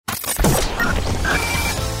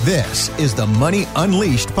This is the Money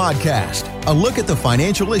Unleashed podcast, a look at the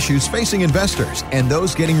financial issues facing investors and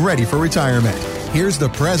those getting ready for retirement. Here's the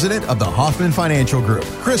president of the Hoffman Financial Group,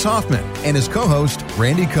 Chris Hoffman, and his co-host,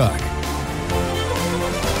 Randy Cook.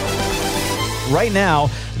 Right now,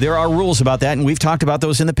 there are rules about that, and we've talked about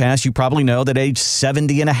those in the past. You probably know that age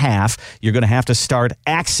 70 and a half, you're going to have to start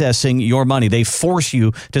accessing your money. They force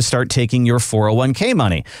you to start taking your 401k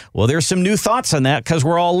money. Well, there's some new thoughts on that because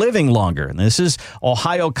we're all living longer. And this is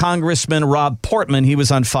Ohio Congressman Rob Portman. He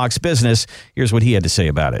was on Fox Business. Here's what he had to say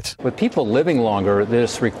about it. With people living longer,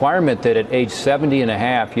 this requirement that at age 70 and a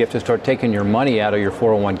half, you have to start taking your money out of your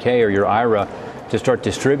 401k or your IRA to start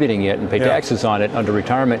distributing it and pay taxes on it under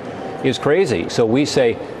retirement is crazy. So we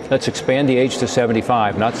say, let's expand the age to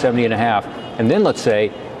 75, not 70 and a half. And then let's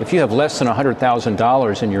say, if you have less than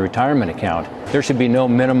 $100,000 in your retirement account, there should be no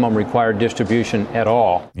minimum required distribution at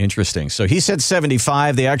all. Interesting. So he said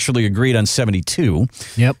 75. They actually agreed on 72.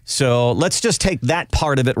 Yep. So let's just take that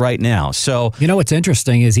part of it right now. So, you know what's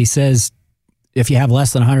interesting is he says if you have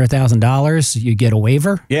less than $100,000, you get a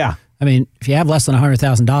waiver. Yeah. I mean, if you have less than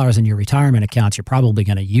 $100,000 in your retirement accounts, you're probably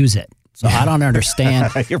going to use it. So I don't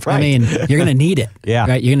understand. You're right. I mean, you're going to need it. Yeah.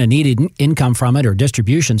 Right? You're going to need income from it or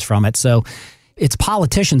distributions from it. So it's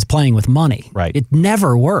politicians playing with money. Right. It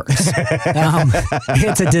never works.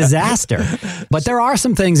 It's a disaster. But there are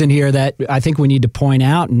some things in here that I think we need to point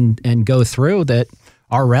out and go through that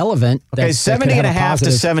are relevant. Okay, 70 and a half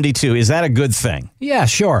to 72. Is that a good thing? Yeah,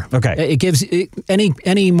 sure. Okay. It gives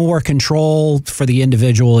any more control for the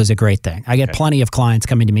individual is a great thing. I get plenty of clients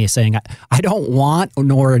coming to me saying, I don't want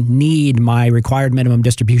nor need my required minimum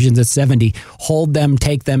distributions at 70. Hold them,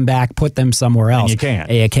 take them back, put them somewhere else. And you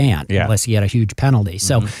can't. You can't, Yeah. unless you get a huge penalty.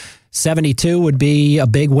 So 72 would be a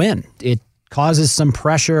big win. It causes some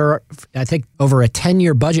pressure. I think over a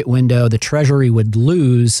 10-year budget window, the Treasury would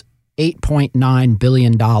lose $8.9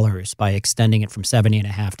 billion by extending it from 70 and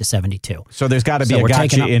a half to 72. So there's got to be a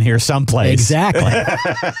gotcha in here someplace. Exactly.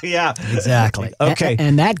 Yeah. Exactly. Okay.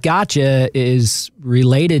 And that gotcha is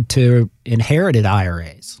related to inherited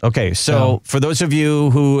IRAs. Okay. So for those of you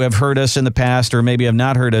who have heard us in the past or maybe have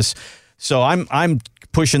not heard us, so I'm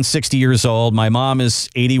pushing 60 years old. My mom is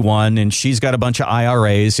 81 and she's got a bunch of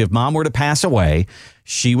IRAs. If mom were to pass away,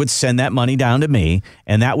 she would send that money down to me,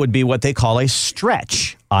 and that would be what they call a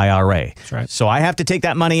stretch IRA. That's right. So I have to take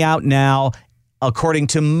that money out now according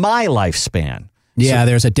to my lifespan. Yeah,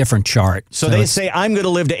 there's a different chart. So they say I'm going to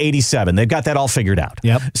live to 87. They've got that all figured out.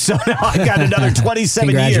 Yep. So now I've got another 27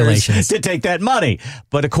 years to take that money.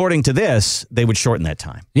 But according to this, they would shorten that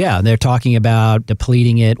time. Yeah, they're talking about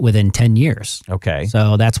depleting it within 10 years. Okay.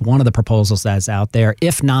 So that's one of the proposals that's out there.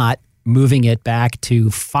 If not, moving it back to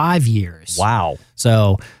 5 years. Wow.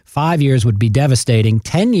 So 5 years would be devastating.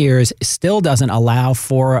 10 years still doesn't allow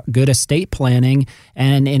for good estate planning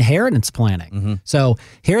and inheritance planning. So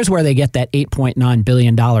here's where they get that $8.9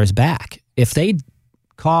 billion back. If they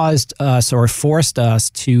caused us or forced us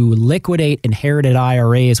to liquidate inherited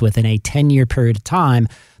IRAs within a 10-year period of time,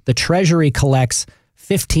 the Treasury collects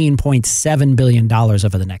 $15.7 billion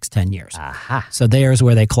over the next 10 years. Aha. So there's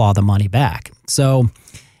where they claw the money back. So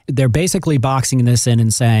they're basically boxing this in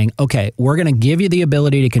and saying, okay, we're going to give you the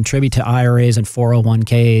ability to contribute to IRAs and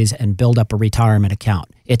 401ks and build up a retirement account.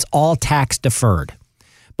 It's all tax deferred,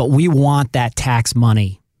 but we want that tax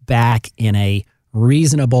money back in a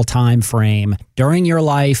reasonable time frame during your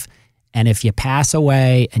life. And if you pass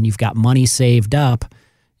away and you've got money saved up,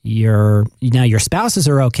 your spouses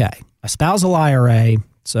are okay. A spousal IRA,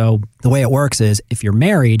 so the way it works is if you're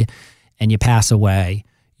married and you pass away,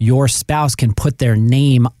 your spouse can put their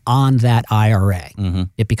name on that IRA.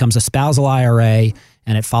 It becomes a spousal IRA,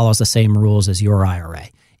 and it follows the same rules as your IRA.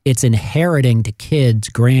 It's inheriting to kids,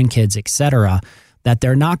 grandkids, et cetera, that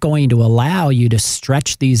they're not going to allow you to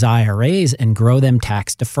stretch these IRAs and grow them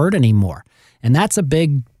tax deferred anymore. And that's a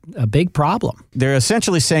big problem. They're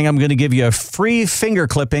essentially saying, I'm going to give you a free finger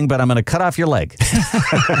clipping, but I'm going to cut off your leg.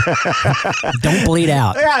 Don't bleed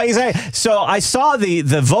out. Yeah, exactly. So I saw the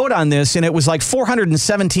vote on this, and it was like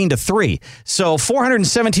 417 to 3. So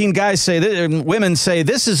 417 guys say, women say,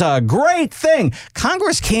 this is a great thing.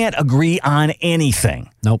 Congress can't agree on anything.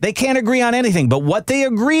 Nope. They can't agree on anything. But what they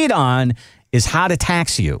agreed on is how to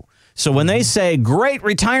tax you. So when they say great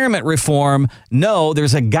retirement reform, no,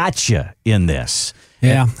 there's a gotcha in this.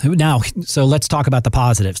 Yeah. Now, so let's talk about the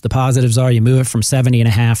positives. The positives are you move it from 70 and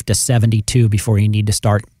a half to 72 before you need to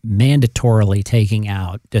start mandatorily taking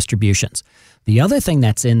out distributions. The other thing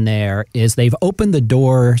that's in there is they've opened the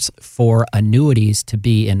doors for annuities to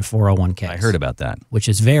be in 401ks. I heard about that. Which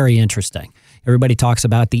is very interesting. Everybody talks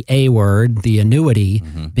about the A word, the annuity,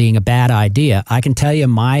 being a bad idea. I can tell you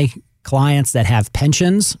my clients that have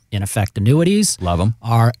pensions, in effect annuities, Love them.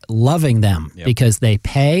 are loving them because they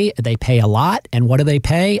pay a lot. And what do they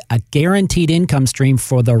pay? A guaranteed income stream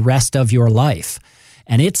for the rest of your life.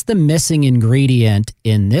 And it's the missing ingredient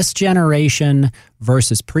in this generation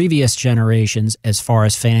versus previous generations as far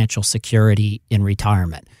as financial security in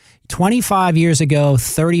retirement. 25 years ago,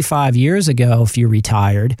 35 years ago, if you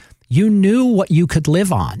retired, you knew what you could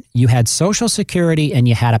live on. You had Social Security and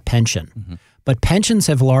you had a pension. Mm-hmm. But pensions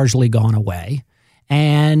have largely gone away,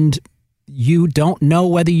 and you don't know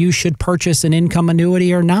whether you should purchase an income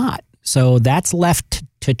annuity or not. So that's left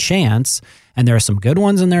to chance, and there are some good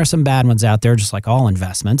ones and there are some bad ones out there, just like all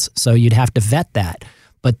investments. So you'd have to vet that.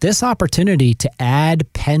 But this opportunity to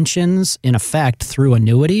add pensions in effect through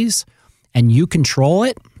annuities, and you control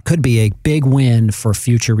it, could be a big win for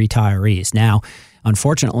future retirees. Now,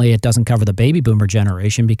 unfortunately, it doesn't cover the baby boomer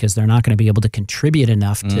generation because they're not going to be able to contribute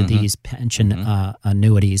enough to these pension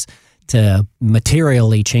annuities to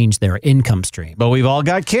materially change their income stream. But we've all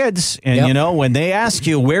got kids, and you know, when they ask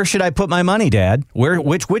you, where should I put my money, Dad?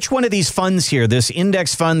 Which one of these funds here, this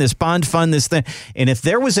index fund, this bond fund, this thing, and if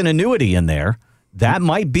there was an annuity in there, that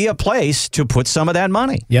might be a place to put some of that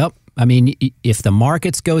money. Yep. I mean, if the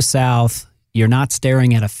markets go south, you're not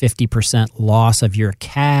staring at a 50% loss of your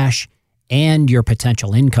cash and your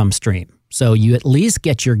potential income stream. So you at least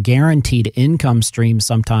get your guaranteed income stream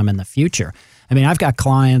sometime in the future. I mean, I've got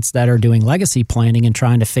clients that are doing legacy planning and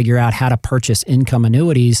trying to figure out how to purchase income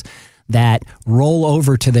annuities that roll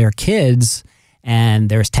over to their kids, and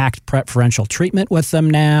there's tax preferential treatment with them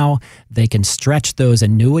now. They can stretch those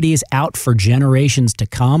annuities out for generations to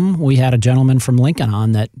come. We had a gentleman from Lincoln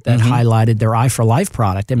on that highlighted their i4Life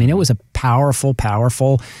product. I mean, it was a powerful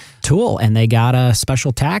tool, and they got a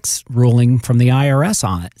special tax ruling from the IRS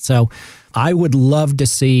on it. So I would love to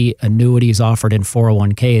see annuities offered in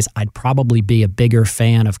 401ks. I'd probably be a bigger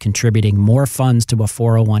fan of contributing more funds to a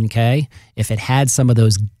 401k if it had some of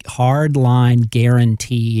those hard line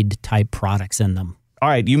guaranteed type products in them. All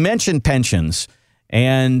right, you mentioned pensions,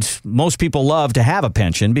 and most people love to have a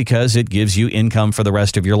pension because it gives you income for the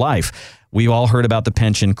rest of your life. We've all heard about the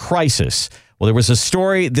pension crisis. Well, there was a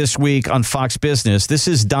story this week on Fox Business. This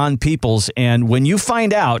is Don Peoples, and when you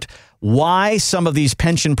find out why some of these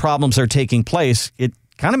pension problems are taking place, it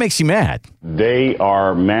kind of makes you mad. They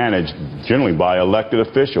are managed generally by elected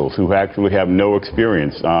officials who actually have no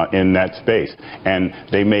experience in that space. And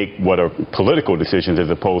they make what are political decisions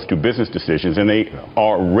as opposed to business decisions. And they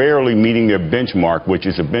are rarely meeting their benchmark, which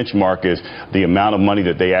is the amount of money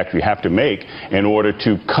that they actually have to make in order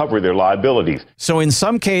to cover their liabilities. So in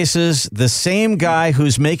some cases, the same guy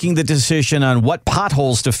who's making the decision on what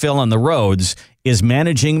potholes to fill on the roads is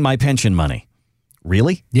managing my pension money.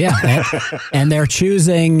 Really? Yeah. And they're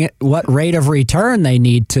choosing what rate of return they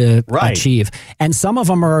need to achieve. And some of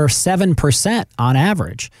them are 7% on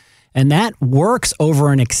average. And that works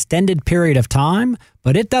over an extended period of time,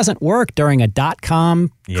 but it doesn't work during a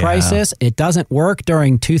dot-com crisis. It doesn't work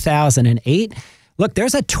during 2008. Look,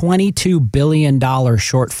 there's a $22 billion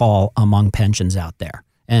shortfall among pensions out there.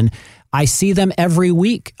 And I see them every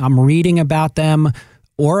week. I'm reading about them.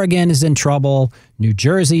 Oregon is in trouble. New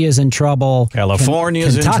Jersey is in trouble. California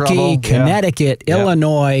is in trouble. Kentucky, Connecticut,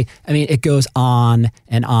 Illinois. I mean, it goes on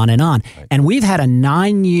and on and on. Right. And we've had a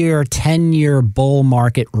 9-year, 10-year bull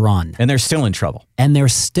market run. And they're still in trouble. And they're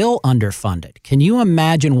still underfunded. Can you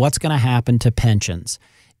imagine what's going to happen to pensions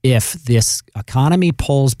if this economy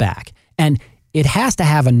pulls back? And it has to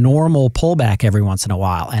have a normal pullback every once in a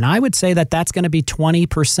while. And I would say that that's going to be 20%.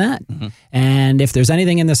 Mm-hmm. And if there's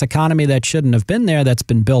anything in this economy that shouldn't have been there, that's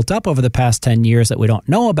been built up over the past 10 years that we don't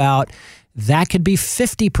know about, that could be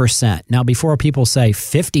 50%. Now, before people say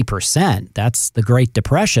 50%, that's the Great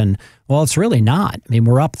Depression. Well, it's really not. I mean,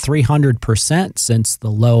 we're up 300% since the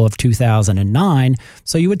low of 2009.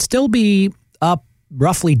 So you would still be up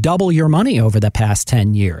roughly double your money over the past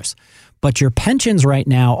 10 years. But your pensions right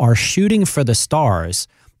now are shooting for the stars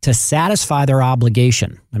to satisfy their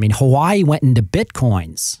obligation. I mean, Hawaii went into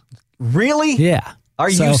bitcoins. Really? Yeah.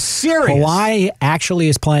 Are you serious? Hawaii actually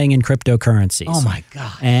is playing in cryptocurrencies. Oh, my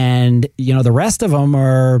God. And, you know, the rest of them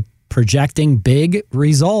are projecting big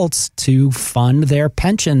results to fund their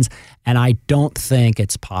pensions. And I don't think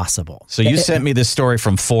it's possible. So you sent me this story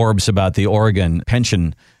from Forbes about the Oregon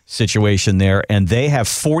pension situation there, and they have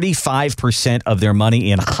 45% of their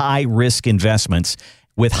money in high-risk investments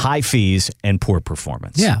with high fees and poor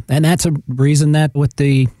performance. Yeah, and that's a reason that with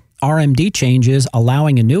the RMD changes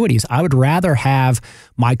allowing annuities, I would rather have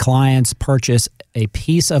my clients purchase a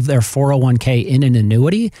piece of their 401k in an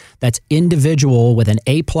annuity that's individual with an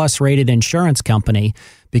A+ rated insurance company,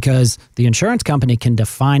 because the insurance company can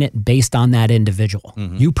define it based on that individual.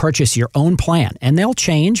 You purchase your own plan, and they'll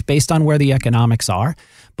change based on where the economics are.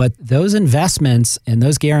 But those investments and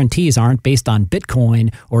those guarantees aren't based on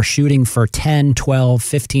Bitcoin or shooting for 10, 12,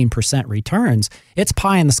 15% returns. It's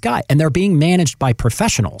pie in the sky. And they're being managed by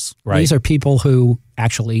professionals. Right. These are people who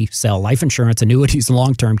actually sell life insurance, annuities, and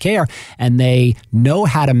long-term care, and they know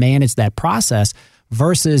how to manage that process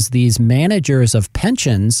versus these managers of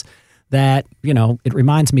pensions that, it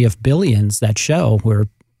reminds me of Billions, that show where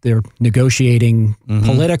they're negotiating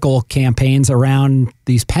political campaigns around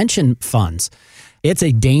these pension funds. It's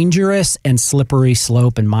a dangerous and slippery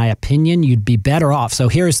slope, in my opinion. You'd be better off. So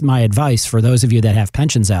here's my advice for those of you that have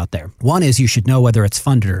pensions out there. One is you should know whether it's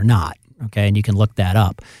funded or not, okay? And you can look that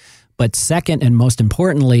up. But second, and most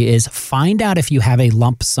importantly, is find out if you have a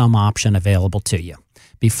lump sum option available to you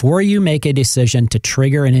before you make a decision to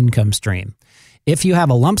trigger an income stream. If you have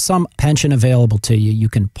a lump sum pension available to you, you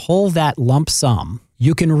can pull that lump sum.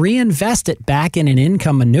 You can reinvest it back in an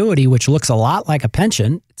income annuity, which looks a lot like a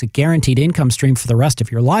pension. It's a guaranteed income stream for the rest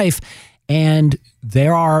of your life. And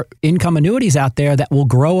there are income annuities out there that will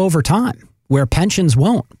grow over time, where pensions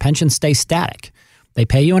won't. Pensions stay static. They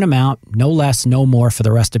pay you an amount, no less, no more for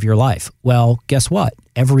the rest of your life. Well, guess what?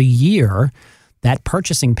 Every year, that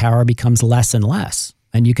purchasing power becomes less and less.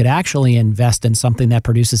 And you could actually invest in something that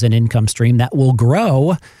produces an income stream that will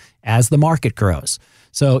grow as the market grows.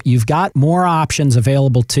 So you've got more options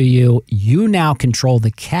available to you. You now control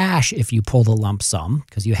the cash if you pull the lump sum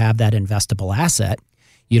because you have that investable asset.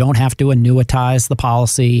 You don't have to annuitize the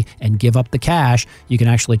policy and give up the cash. You can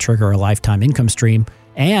actually trigger a lifetime income stream,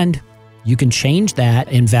 and you can change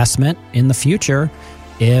that investment in the future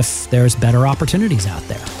if there's better opportunities out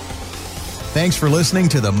there. Thanks for listening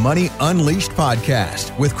to the Money Unleashed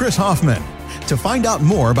podcast with Chris Hoffman. To find out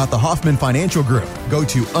more about the Hoffman Financial Group, go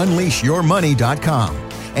to unleashyourmoney.com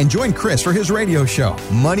and join Chris for his radio show,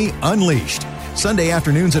 Money Unleashed, Sunday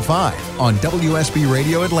afternoons at 5 on WSB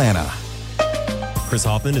Radio Atlanta. Chris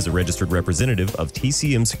Hoffman is a registered representative of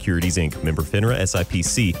TCM Securities, Inc., member FINRA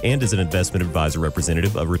SIPC, and is an investment advisor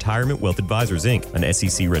representative of Retirement Wealth Advisors, Inc., an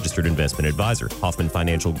SEC-registered investment advisor. Hoffman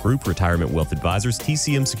Financial Group, Retirement Wealth Advisors,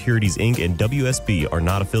 TCM Securities, Inc., and WSB are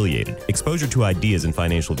not affiliated. Exposure to ideas and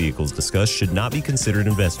financial vehicles discussed should not be considered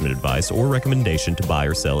investment advice or recommendation to buy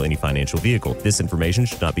or sell any financial vehicle. This information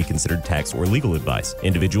should not be considered tax or legal advice.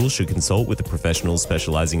 Individuals should consult with the professionals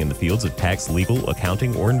specializing in the fields of tax, legal,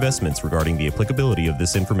 accounting, or investments regarding the applicability of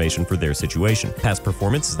this information for their situation. Past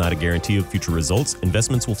performance is not a guarantee of future results.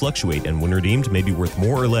 Investments will fluctuate and when redeemed may be worth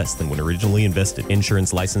more or less than when originally invested.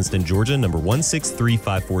 Insurance licensed in Georgia, number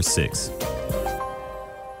 163546.